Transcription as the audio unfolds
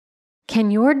Can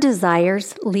your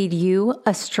desires lead you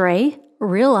astray?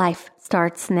 Real life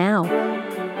starts now.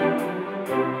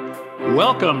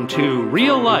 Welcome to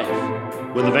Real Life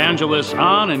with evangelists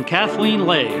Ann and Kathleen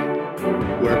Lay,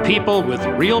 where people with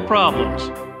real problems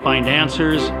find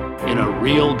answers in a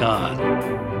real God.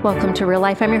 Welcome to Real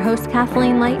Life. I'm your host,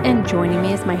 Kathleen Lay, and joining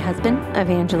me is my husband,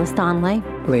 evangelist Don Lay.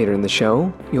 Later in the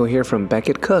show, you'll hear from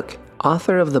Beckett Cook,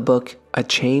 author of the book A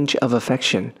Change of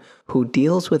Affection, who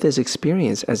deals with his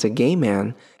experience as a gay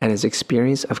man and his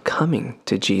experience of coming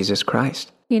to Jesus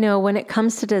Christ. You know, when it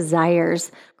comes to desires,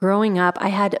 growing up, I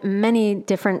had many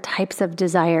different types of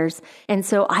desires. And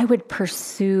so I would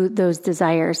pursue those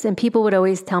desires. And people would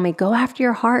always tell me, go after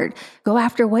your heart, go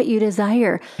after what you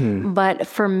desire. But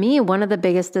for me, one of the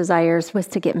biggest desires was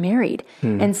to get married.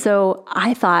 And so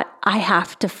I thought, I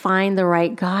have to find the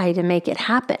right guy to make it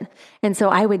happen. And so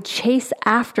I would chase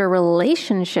after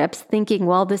relationships thinking,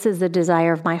 well, this is the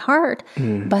desire of my heart.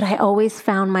 But I always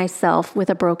found myself with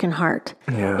a broken heart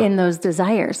in those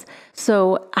desires.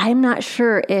 So I'm not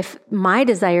sure if my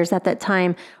desires at that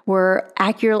time were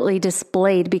accurately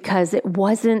displayed because it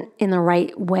wasn't in the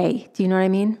right way. Do you know what I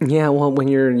mean? Yeah, well, when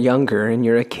you're younger and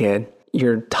you're a kid,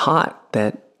 you're taught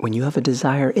that when you have a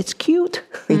desire, it's cute,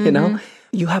 you know?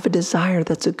 You have a desire,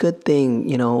 that's a good thing,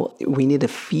 you know? We need to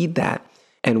feed that.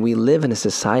 And we live in a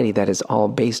society that is all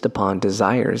based upon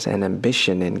desires and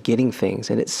ambition and getting things,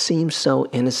 and it seems so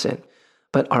innocent.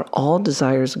 But are all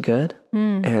desires good?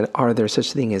 And are there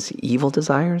such a thing as evil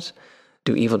desires?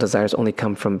 Do evil desires only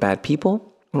come from bad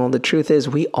people? Well, the truth is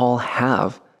we all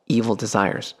have evil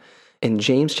desires. In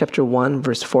James chapter 1,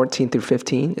 verse 14 through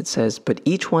 15, it says, "But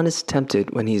each one is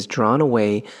tempted when he is drawn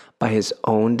away by his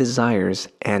own desires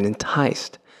and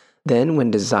enticed. Then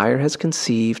when desire has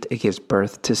conceived, it gives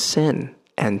birth to sin.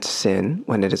 And sin,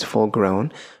 when it is full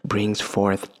grown, brings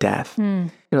forth death." You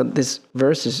know, this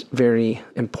verse is very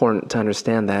important to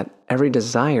understand that every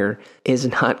desire is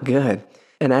not good.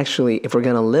 And actually, if we're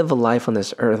going to live a life on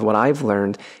this earth, what I've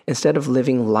learned, instead of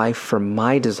living life for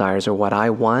my desires or what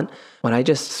I want, when I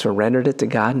just surrendered it to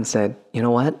God and said, you know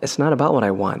what, it's not about what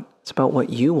I want. It's about what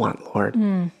you want, Lord.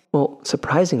 Well,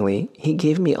 surprisingly, he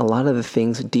gave me a lot of the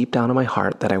things deep down in my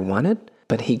heart that I wanted,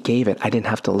 but he gave it. I didn't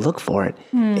have to look for it.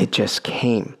 It just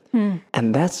came.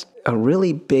 And that's a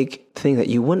really big thing that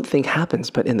you wouldn't think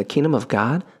happens, but in the kingdom of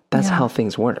God, that's how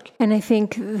things work. And I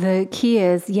think the key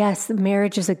is, yes,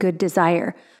 marriage is a good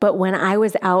desire. But when I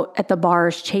was out at the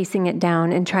bars chasing it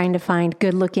down and trying to find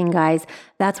good-looking guys,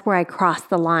 that's where I crossed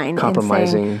the line.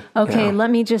 Compromising. And saying, okay, let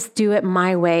me just do it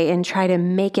my way and try to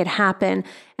make it happen.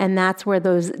 And that's where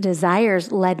those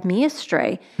desires led me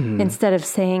astray. Instead of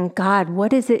saying, God,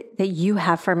 what is it that you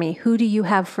have for me? Who do you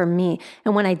have for me?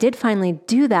 And when I did finally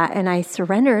do that and I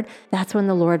surrendered, that's when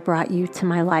the Lord brought you to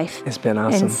my life. It's been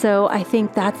awesome. And so I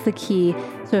think that's the key.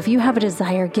 So if you have a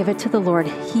desire, give it to the Lord.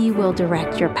 He will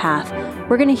direct your path.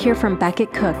 We're going to hear from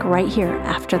Beckett Cook right here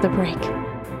after the break.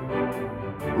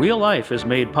 Real Life is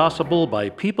made possible by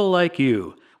people like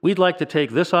you. We'd like to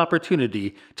take this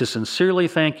opportunity to sincerely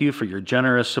thank you for your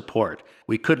generous support.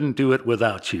 We couldn't do it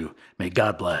without you. May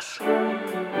God bless.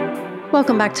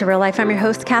 Welcome back to Real Life. I'm your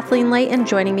host, Kathleen Lay, and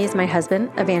joining me is my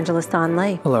husband, evangelist Don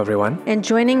Lay. Hello, everyone. And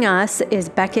joining us is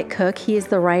Beckett Cook. He is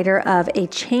the writer of A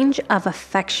Change of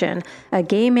Affection, a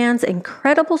gay man's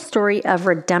incredible story of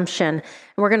redemption. And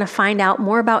we're going to find out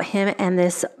more about him and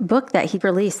this book that he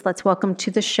released. Let's welcome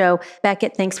to the show,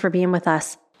 Beckett. Thanks for being with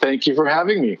us. Thank you for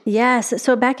having me. Yes.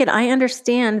 So Beckett, I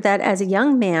understand that as a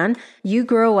young man, you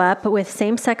grow up with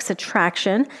same-sex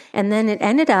attraction, and then it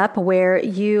ended up where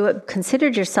you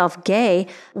considered yourself gay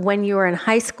when you were in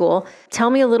high school.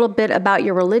 Tell me a little bit about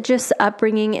your religious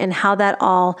upbringing and how that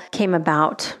all came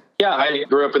about. Yeah, I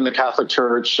grew up in the Catholic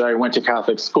Church. I went to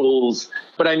Catholic schools,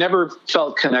 but I never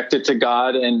felt connected to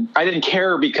God. And I didn't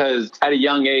care because at a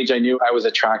young age, I knew I was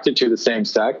attracted to the same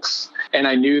sex. And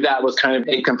I knew that was kind of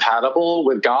incompatible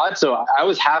with God. So I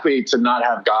was happy to not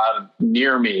have God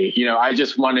near me. You know, I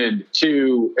just wanted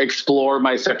to explore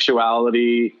my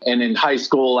sexuality. And in high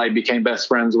school, I became best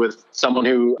friends with someone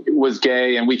who was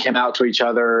gay, and we came out to each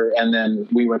other. And then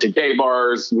we went to gay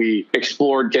bars. We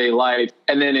explored gay life.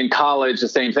 And then in college, the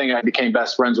same thing. I became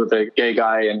best friends with a gay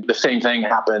guy, and the same thing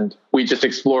happened. We just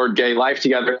explored gay life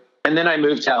together. And then I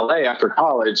moved to LA after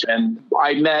college, and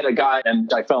I met a guy and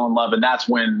I fell in love. And that's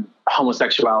when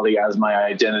homosexuality as my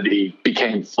identity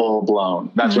became full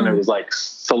blown. That's when it was like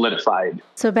solidified.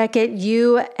 So Beckett,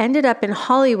 you ended up in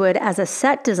Hollywood as a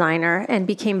set designer and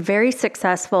became very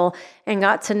successful and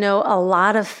got to know a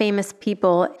lot of famous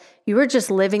people. You were just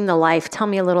living the life. Tell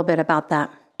me a little bit about that.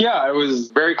 Yeah, I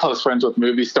was very close friends with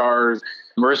movie stars.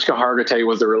 Mariska Hargitay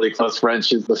was a really close friend.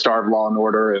 She's the star of Law and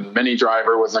Order, and Minnie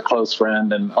Driver was a close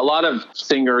friend. And a lot of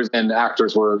singers and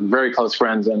actors were very close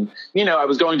friends. And, I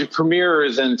was going to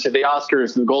premieres and to the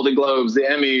Oscars, the Golden Globes, the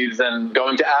Emmys, and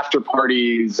going to after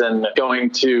parties and going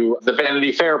to the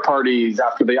Vanity Fair parties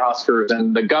after the Oscars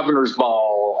and the Governor's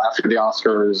Ball after the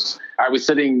Oscars. I was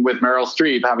sitting with Meryl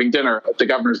Streep having dinner at the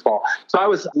Governor's Ball. So I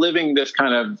was living this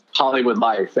kind of Hollywood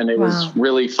life, and it was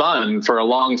really fun for a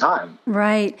long time.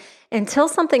 Right. Until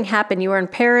something happened. You were in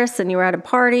Paris and you were at a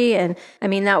party, and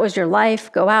that was your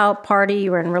life. Go out, party,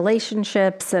 you were in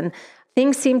relationships, and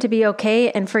things seemed to be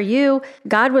okay. And for you,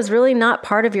 God was really not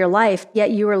part of your life,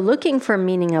 yet you were looking for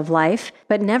meaning of life,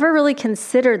 but never really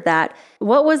considered that.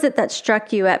 What was it that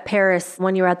struck you at Paris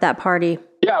when you were at that party?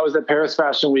 Yeah, I was at Paris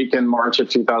Fashion Week in March of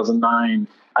 2009.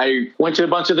 I went to a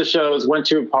bunch of the shows, went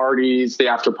to parties, the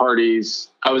after parties.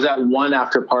 I was at one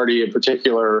after party in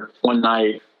particular one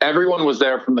night. Everyone was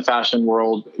there from the fashion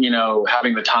world,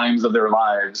 having the times of their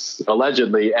lives,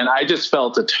 allegedly. And I just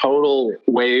felt a total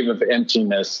wave of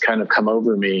emptiness kind of come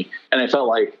over me. And I felt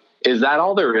like, is that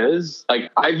all there is?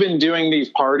 Like, I've been doing these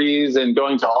parties and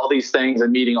going to all these things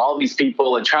and meeting all these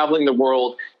people and traveling the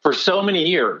world for so many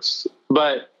years.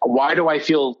 But why do I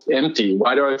feel empty?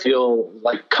 Why do I feel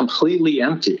like completely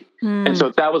empty? And so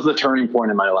that was the turning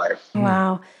point in my life.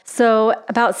 Wow. So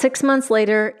about 6 months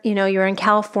later, you're in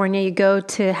California, you go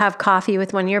to have coffee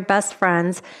with one of your best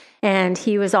friends, and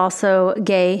he was also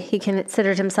gay. He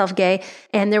considered himself gay.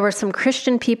 And there were some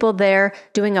Christian people there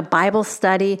doing a Bible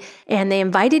study, and they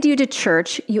invited you to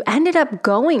church. You ended up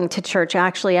going to church,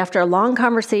 actually, after a long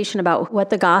conversation about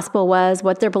what the gospel was,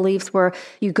 what their beliefs were.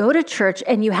 You go to church,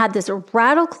 and you had this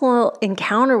radical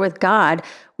encounter with God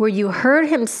where you heard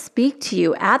him speak to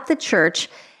you at the church.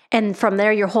 And from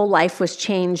there, your whole life was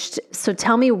changed. So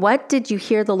tell me, what did you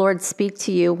hear the Lord speak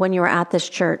to you when you were at this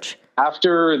church?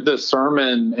 After the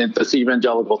sermon at this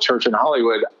evangelical church in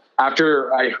Hollywood,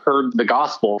 after I heard the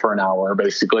gospel for an hour,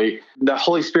 basically, the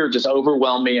Holy Spirit just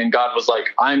overwhelmed me. And God was like,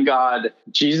 I'm God.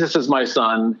 Jesus is my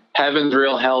son. Heaven's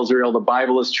real. Hell's real. The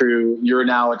Bible is true. You're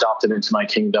now adopted into my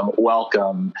kingdom.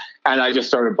 Welcome. And I just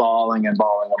started bawling and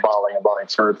bawling and bawling and bawling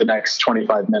for the next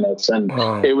 25 minutes. And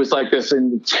it was like this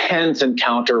intense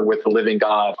encounter with the living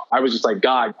God. I was just like,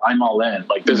 God, I'm all in.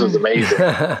 Like, this is amazing.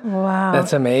 Wow.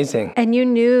 That's amazing. And you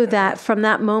knew that from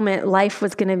that moment, life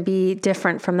was going to be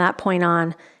different from that point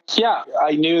on. Yeah,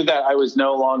 I knew that I was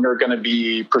no longer going to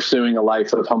be pursuing a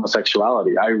life of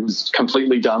homosexuality. I was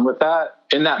completely done with that.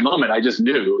 In that moment, I just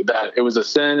knew that it was a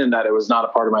sin and that it was not a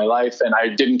part of my life, and I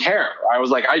didn't care. I was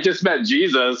like, I just met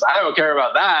Jesus. I don't care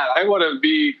about that. I want to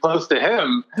be close to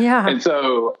him. Yeah. And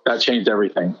so that changed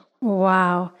everything.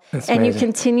 Wow. That's and amazing. You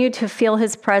continued to feel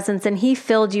his presence, and he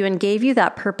filled you and gave you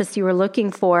that purpose you were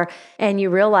looking for. And you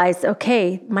realized,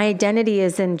 okay, my identity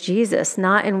is in Jesus,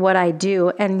 not in what I do.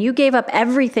 And you gave up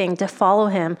everything to follow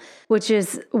him, which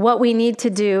is what we need to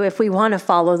do if we want to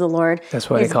follow the Lord. That's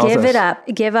what he calls give us. it up,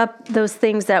 give up those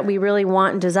things that we really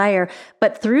want and desire.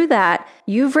 But through that,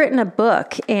 you've written a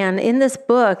book. And in this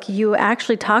book, you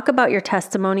actually talk about your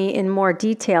testimony in more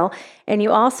detail. And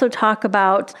you also talk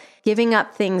about giving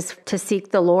up things to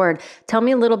seek the Lord. Tell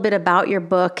me a little bit about your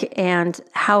book and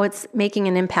how it's making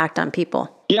an impact on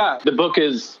people. Yeah, the book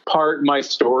is part my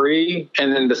story.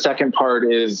 And then the second part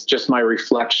is just my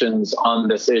reflections on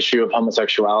this issue of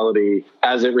homosexuality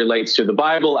as it relates to the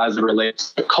Bible, as it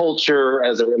relates to culture,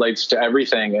 as it relates to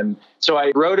everything. And so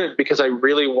I wrote it because I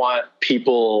really want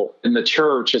people in the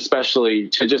church, especially,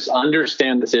 to just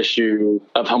understand this issue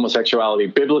of homosexuality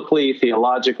biblically,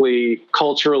 theologically,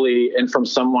 culturally, and from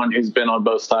someone who's been on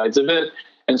both sides of it.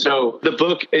 And so the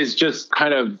book is just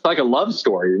kind of like a love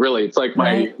story, really. It's like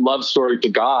my love story to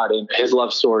God and his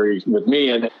love story with me.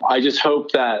 And I just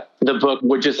hope that the book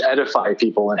would just edify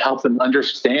people and help them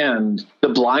understand the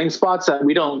blind spots that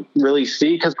we don't really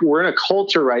see, because we're in a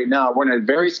culture right now. We're in a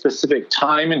very specific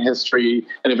time in history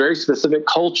and a very specific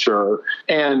culture.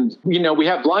 And, you know, we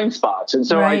have blind spots. And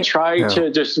so I try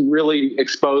to just really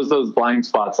expose those blind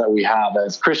spots that we have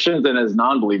as Christians and as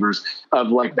non-believers of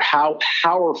like how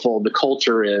powerful the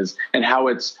culture is and how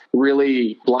it's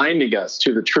really blinding us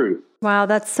to the truth. Wow,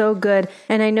 that's so good.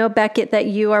 And I know, Beckett, that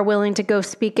you are willing to go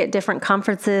speak at different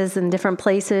conferences and different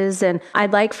places. And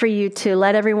I'd like for you to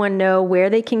let everyone know where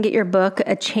they can get your book,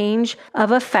 A Change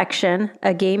of Affection,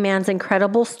 A Gay Man's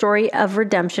Incredible Story of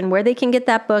Redemption, where they can get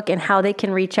that book and how they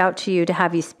can reach out to you to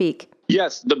have you speak.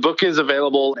 Yes, the book is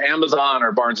available at Amazon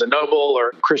or Barnes & Noble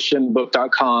or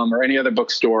christianbook.com or any other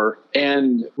bookstore.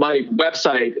 And my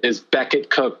website is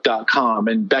beckettcook.com,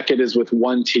 and Beckett is with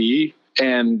one T.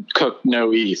 and Cook,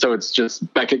 no E. So it's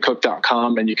just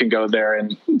BeckettCook.com, and you can go there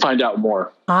and find out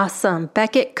more. Awesome.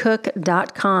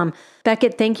 BeckettCook.com.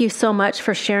 Beckett, thank you so much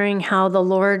for sharing how the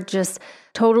Lord just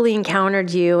totally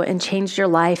encountered you and changed your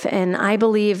life. And I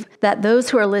believe that those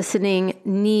who are listening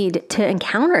need to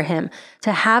encounter him,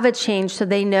 to have a change so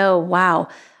they know, wow,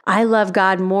 I love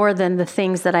God more than the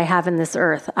things that I have in this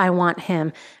earth. I want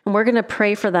him. And we're going to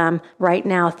pray for them right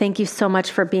now. Thank you so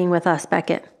much for being with us,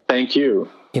 Beckett. Thank you.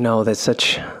 That's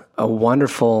such a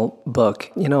wonderful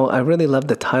book. I really love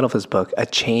the title of his book, A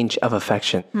Change of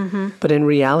Affection. Mm-hmm. But in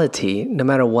reality, no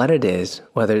matter what it is,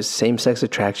 whether it's same-sex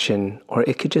attraction or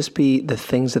it could just be the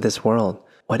things of this world,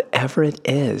 whatever it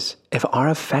is, if our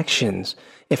affections,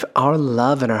 if our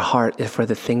love in our heart is for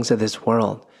the things of this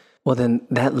world, well, then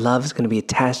that love is going to be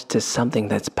attached to something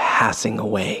that's passing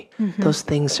away. Mm-hmm. Those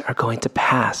things are going to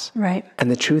pass. Right. And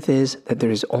the truth is that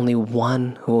there is only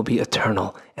one who will be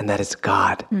eternal, and that is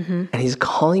God. Mm-hmm. And he's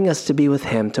calling us to be with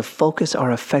him, to focus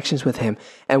our affections with him.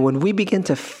 And when we begin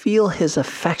to feel his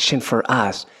affection for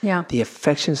us, the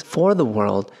affections for the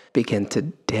world begin to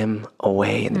dim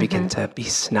away and begin to be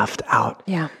snuffed out.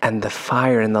 Yeah. And the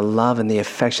fire and the love and the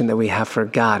affection that we have for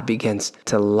God begins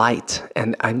to light.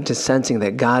 And I'm just sensing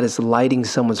that God is lighting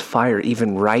someone's fire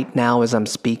even right now as I'm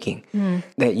speaking.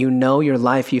 That your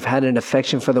life, you've had an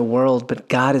affection for the world, but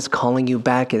God is calling you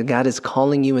back, and God is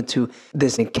calling you into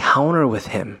this encounter with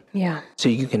him. Yeah. So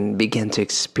you can begin to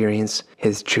experience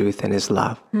his truth and his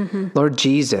love. Mm-hmm. Lord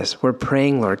Jesus, we're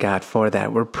praying, Lord God, for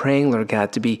that. We're praying, Lord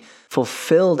God, to be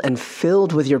fulfilled and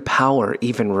filled with your power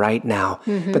even right now,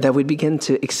 but that we begin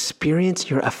to experience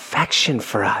your affection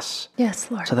for us. Yes,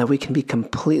 Lord. So that we can be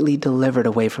completely delivered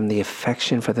away from the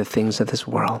affection for the things of this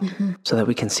world, so that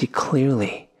we can see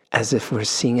clearly, as if we're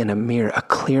seeing in a mirror, a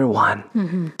clear one,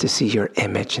 to see your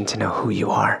image and to know who you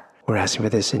are. We're asking for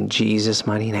this in Jesus'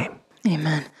 mighty name.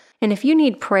 Amen. And if you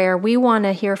need prayer, we want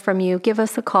to hear from you. Give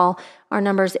us a call. Our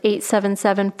number is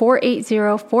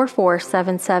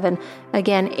 877-480-4477.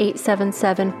 Again,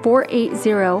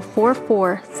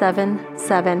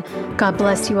 877-480-4477. God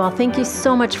bless you all. Thank you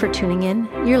so much for tuning in.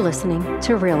 You're listening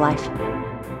to Real Life.